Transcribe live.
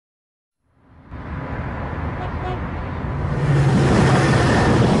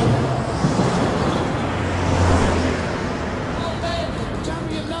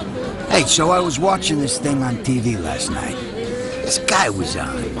Hey, so I was watching this thing on TV last night. This guy was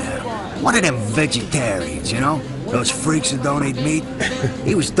on, one of them vegetarians, you know? Those freaks who don't eat meat.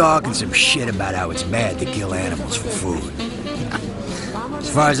 He was talking some shit about how it's bad to kill animals for food. As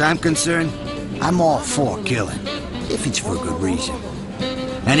far as I'm concerned, I'm all for killing, if it's for a good reason.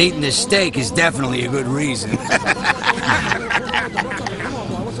 And eating this steak is definitely a good reason.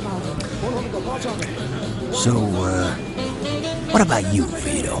 So, what about you,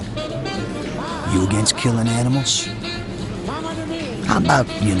 Vito? You against killing animals? How about,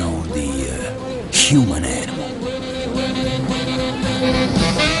 you know, the, human animal?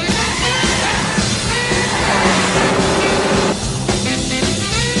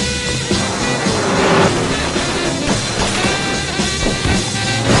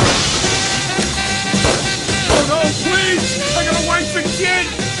 Oh no, please! I got a wife and kid!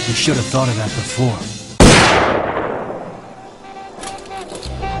 You should have thought of that before.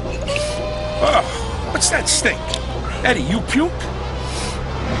 What's that stink? Eddie, you puke?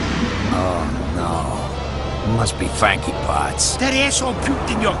 Oh, no. Must be Frankie Potts. That asshole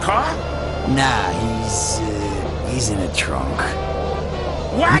puked in your car? Nah, he's in a trunk.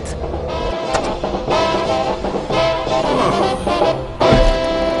 What?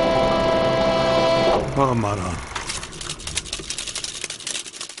 Oh, Mara.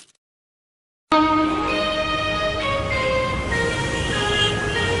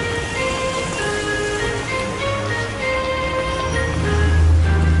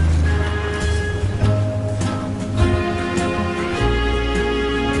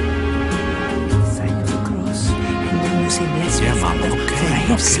 Yeah, Mama,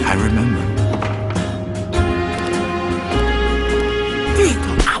 okay, I remember.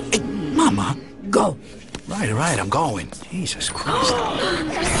 Ow, hey, Mama, go. Right, I'm going. Jesus Christ.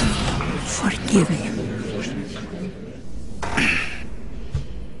 Forgive me.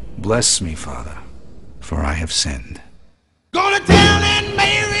 Bless me, Father, for I have sinned. Go to town and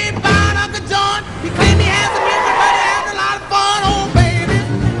Mary found Uncle John. He claimed he had some music, but he had a lot of fun, oh baby.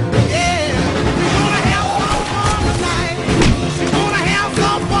 Yeah, we're gonna have some fun tonight. We're gonna have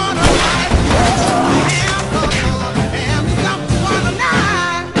some fun tonight. We're gonna have some fun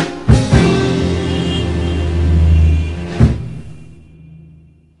tonight.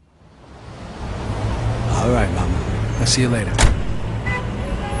 All right, Mama. I'll see you later.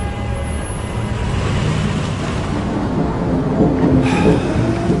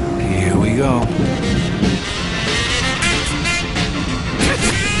 Here we go.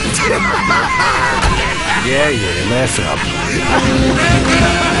 Yeah, laugh it up.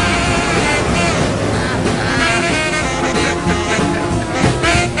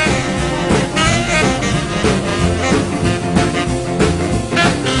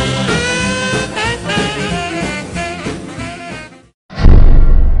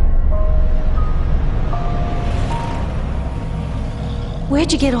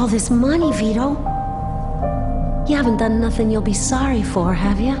 Where'd you get all this money, Vito? You haven't done nothing you'll be sorry for,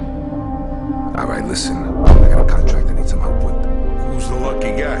 have you? All right, listen. I got a contract I need some help with. Who's the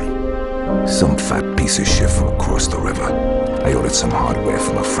lucky guy? Some fat piece of shit from across the river. I ordered some hardware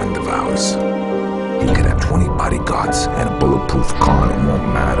from a friend of ours. He could have 20 bodyguards and a bulletproof car, and it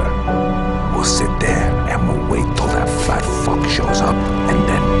won't matter. We'll sit there and we'll wait till that fat fuck shows up, and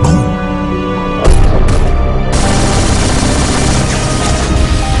then boom!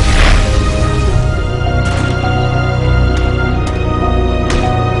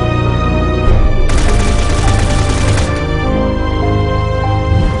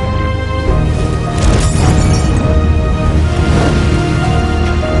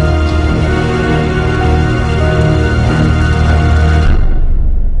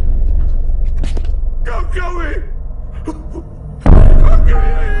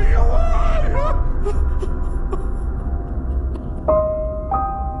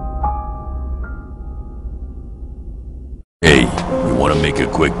 Hey, you wanna make a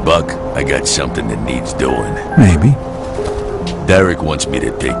quick buck? I got something that needs doing. Maybe. Derek wants me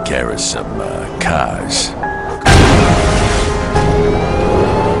to take care of some, cars.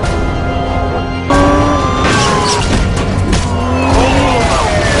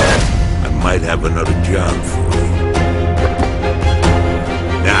 I might have another job for you.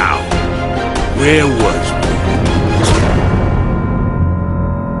 Now, where was